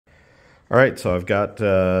All right, so I've got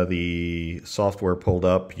the software pulled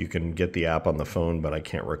up. You can get the app on the phone, but I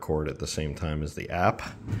can't record at the same time as the app.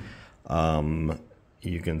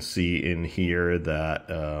 You can see in here that,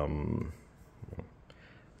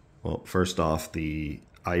 well, first off, the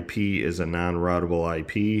IP is a non-routable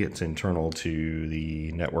IP. It's internal to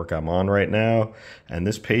the network I'm on right now. And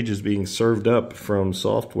this page is being served up from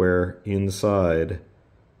software inside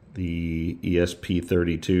the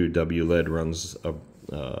ESP32. WLED runs a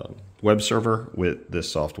web server with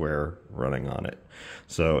this software running on it.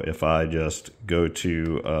 So if I just go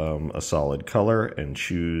to a solid color and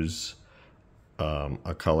choose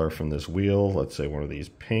a color from this wheel, let's say one of these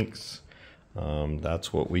pinks,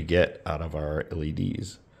 that's what we get out of our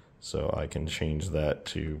LEDs. So I can change that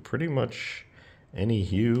to pretty much any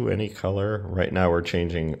hue, any color. Right now we're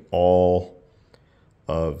changing all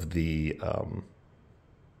of the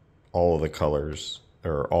colors,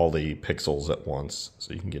 or all the pixels at once,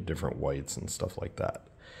 so you can get different whites and stuff like that.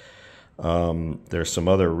 There's some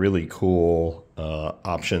other really cool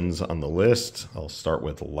options on the list. I'll start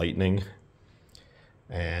with lightning.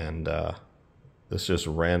 And this just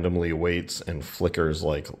randomly waits and flickers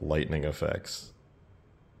like lightning effects.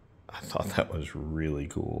 I thought that was really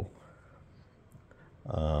cool.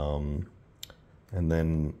 And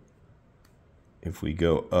then if we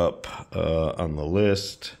go up on the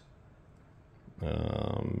list,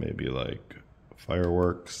 maybe like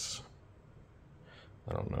fireworks.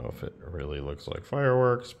 I don't know if it really looks like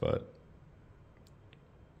fireworks, but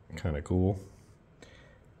kind of cool.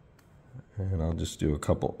 And I'll just do a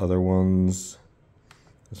couple other ones.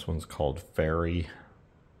 This one's called Fairy.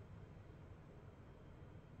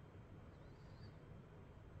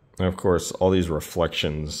 And of course, all these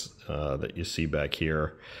reflections that you see back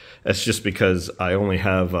here, that's just because I only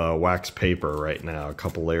have wax paper right now, a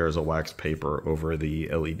couple layers of wax paper over the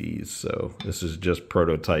LEDs. So this is just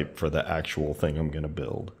prototype for the actual thing I'm going to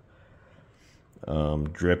build.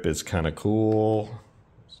 Drip is kind of cool.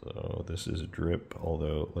 So this is drip,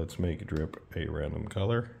 although let's make drip a random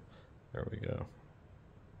color. There we go.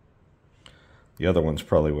 The other ones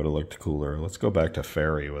probably would have looked cooler. Let's go back to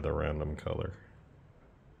fairy with a random color.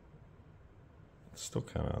 It's still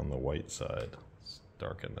kind of on the white side. Let's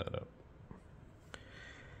darken that up.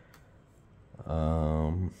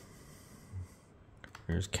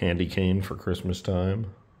 Here's candy cane for Christmas time.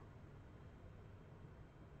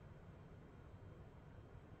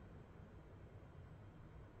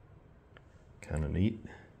 Kind of neat.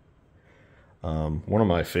 One of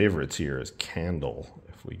my favorites here is candle.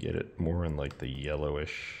 If we get it more in like the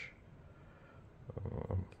yellowish,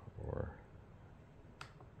 or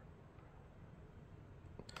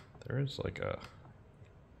there is like a,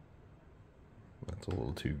 that's a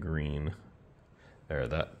little too green. There,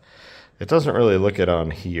 that, it doesn't really look it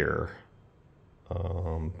on here,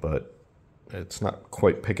 but it's not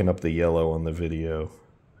quite picking up the yellow on the video.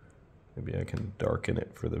 Maybe I can darken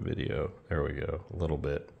it for the video. There we go, a little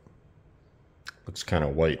bit. Looks kind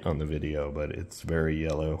of white on the video, but it's very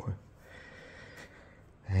yellow.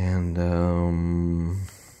 And,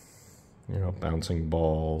 you know, bouncing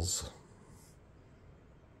balls.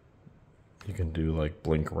 You can do like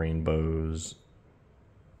blink rainbows.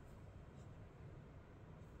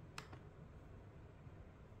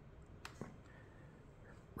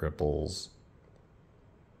 Ripples.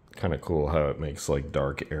 Kind of cool how it makes like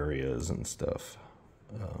dark areas and stuff.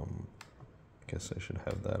 Guess I should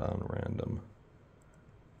have that on random.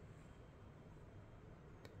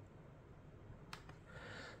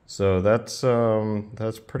 So that's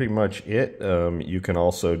pretty much it. You can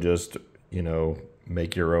also just, you know,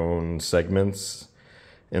 make your own segments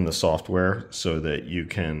in the software so that you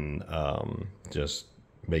can just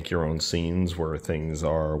make your own scenes where things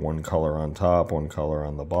are one color on top, one color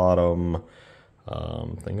on the bottom.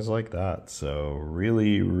 Things like that. So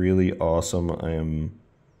really, really awesome. I'm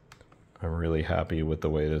really happy with the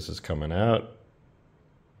way this is coming out.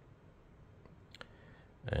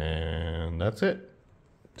 And that's it.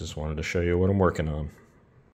 Just wanted to show you what I'm working on.